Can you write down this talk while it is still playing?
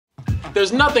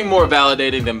There's nothing more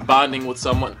validating than bonding with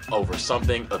someone over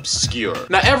something obscure.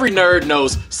 Now, every nerd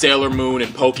knows Sailor Moon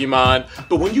and Pokemon,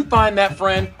 but when you find that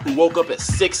friend who woke up at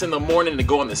 6 in the morning to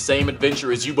go on the same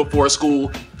adventure as you before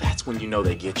school, that's when you know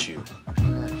they get you.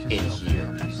 In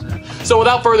here. So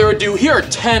without further ado, here are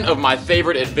 10 of my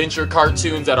favorite adventure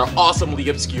cartoons that are awesomely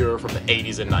obscure from the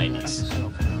 80s and 90s.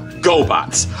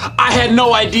 GoBots. I had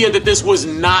no idea that this was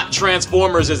not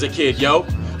Transformers as a kid, yo.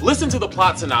 Listen to the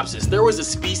plot synopsis. There was a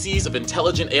species of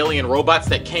intelligent alien robots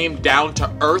that came down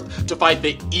to Earth to fight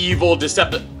the evil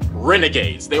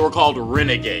renegades. They were called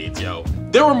renegades, yo.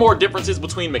 There were more differences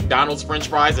between McDonald's French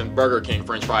fries and Burger King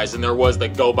French fries than there was the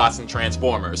GoBots and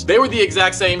Transformers. They were the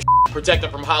exact same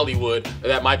protected from Hollywood.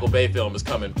 That Michael Bay film is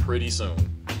coming pretty soon.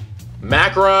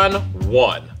 Macron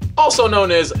 1. Also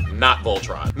known as not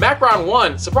Voltron. Macron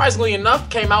 1, surprisingly enough,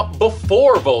 came out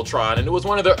before Voltron, and it was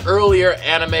one of the earlier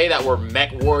anime that were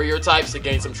mech warrior types that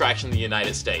gained some traction in the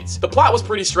United States. The plot was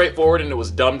pretty straightforward and it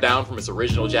was dumbed down from its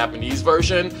original Japanese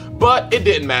version, but it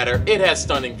didn't matter. It had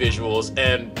stunning visuals,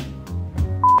 and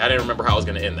I didn't remember how I was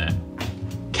gonna end that.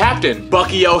 Captain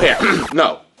Bucky O'Hare.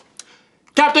 No.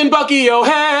 Captain Bucky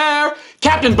O'Hare!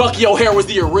 Captain Bucky O'Hare was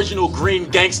the original green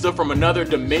gangster from another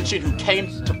dimension who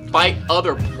came to fight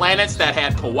other planets that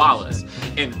had koalas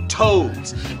and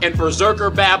toads and berserker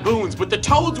baboons, but the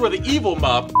toads were the evil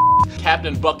mob.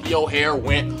 Captain Bucky O'Hare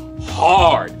went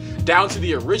hard, down to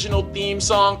the original theme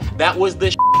song that was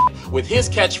the with his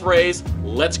catchphrase,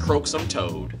 "Let's croak some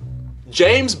toad."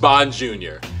 James Bond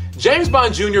Jr. James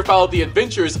Bond Jr. followed the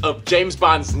adventures of James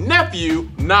Bond's nephew,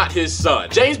 not his son.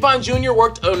 James Bond Jr.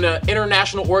 worked on an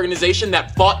international organization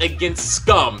that fought against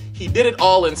scum. He did it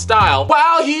all in style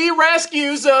while he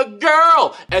rescues a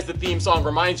girl, as the theme song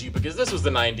reminds you, because this was the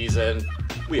 90s and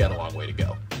we had a long way to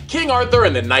go. King Arthur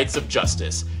and the Knights of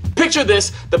Justice. Picture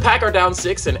this, the Pack are down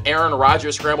 6 and Aaron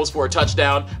Rodgers scrambles for a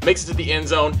touchdown, makes it to the end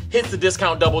zone, hits the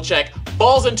discount double check,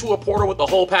 falls into a portal with the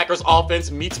whole Packers offense,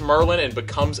 meets Merlin, and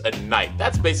becomes a knight.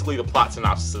 That's basically the plot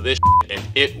synopsis of this and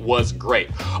it was great.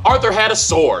 Arthur had a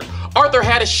sword. Arthur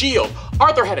had a shield.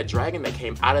 Arthur had a dragon that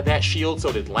came out of that shield,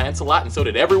 so did Lancelot, and so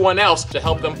did everyone else to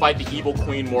help them fight the evil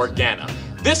Queen Morgana.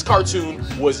 This cartoon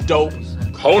was dope.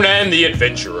 Conan the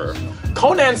Adventurer.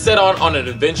 Conan set out on an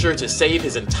adventure to save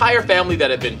his entire family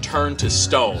that had been turned to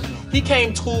stone. He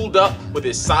came tooled up with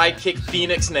his sidekick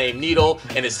Phoenix named Needle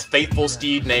and his faithful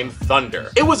steed named Thunder.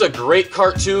 It was a great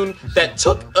cartoon that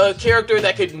took a character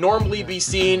that could normally be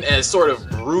seen as sort of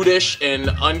brutish and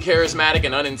uncharismatic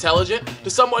and unintelligent to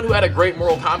someone who had a great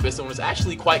moral compass and was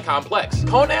actually quite complex.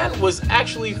 Conan was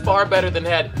actually far better than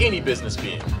had any business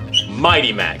being.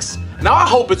 Mighty Max. Now I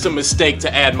hope it's a mistake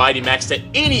to add Mighty Max to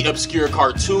any obscure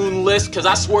cartoon list, because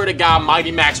I swear to God, Mighty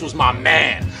Max was my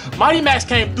man. Mighty Max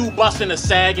came through busting a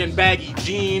sagging baggy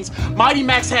jeans. Mighty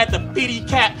Max had the fitty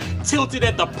cap tilted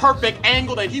at the perfect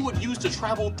angle that he would use to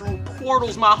travel through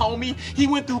portals, my homie. He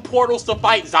went through portals to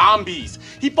fight zombies.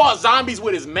 He fought zombies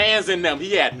with his mans in them.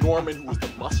 He had Norman, who was the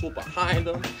muscle behind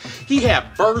him. He had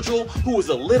Virgil, who was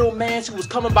a little man who was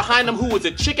coming behind him, who was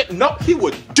a chicken. Nope, he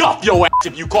would duff your ass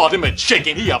if you called him a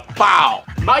chicken. He a foul.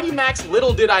 Mighty Max,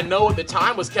 little did I know at the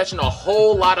time, was catching a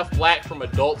whole lot of flack from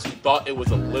adults who thought it was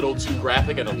a little too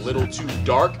graphic and a little too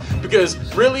dark, because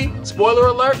really, spoiler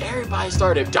alert, everybody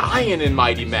started dying in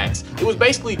Mighty Max. It was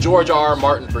basically George R.R.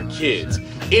 Martin for kids.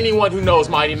 Anyone who knows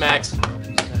Mighty Max,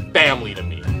 family to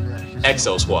me.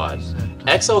 Exo Squad.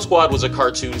 Exo Squad was a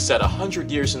cartoon set 100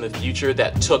 years in the future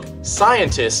that took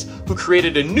scientists who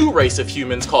created a new race of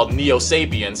humans called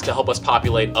Neo-Sapiens to help us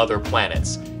populate other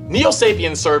planets.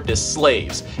 Neo-Sapiens served as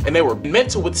slaves, and they were meant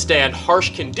to withstand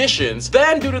harsh conditions.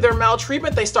 Then, due to their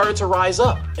maltreatment, they started to rise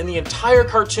up. And the entire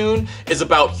cartoon is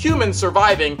about humans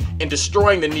surviving and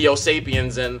destroying the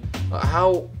Neo-Sapiens, and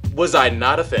how was I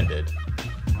not offended?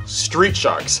 Street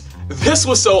Sharks. This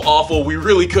was so awful, we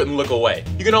really couldn't look away.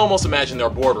 You can almost imagine their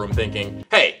boardroom thinking,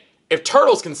 hey, if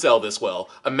turtles can sell this well,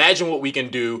 imagine what we can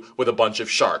do with a bunch of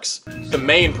sharks. The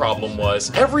main problem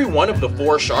was, every one of the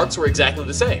 4 sharks were exactly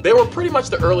the same. They were pretty much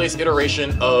the earliest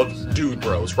iteration of Dude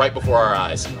Bros right before our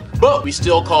eyes. But we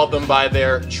still called them by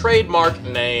their trademark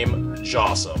name,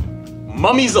 Jawsome.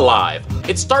 Mummies Alive.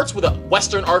 It starts with a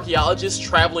Western archaeologist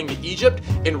traveling to Egypt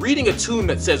and reading a tune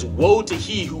that says, "Woe to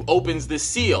he who opens this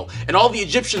seal," and all the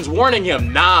Egyptians warning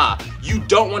him, nah, you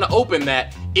don't want to open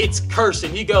that, it's cursed.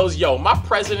 And he goes, yo, my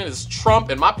president is Trump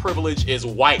and my privilege is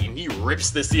white, and he rips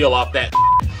the seal off that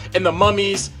and the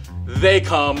mummies, they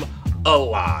come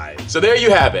alive. So there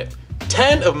you have it.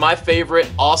 10 of my favorite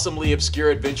awesomely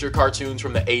obscure adventure cartoons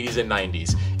from the 80s and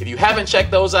 90s. If you haven't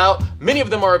checked those out, many of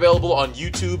them are available on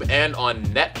YouTube and on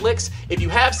Netflix. If you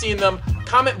have seen them,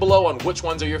 comment below on which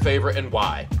ones are your favorite and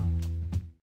why.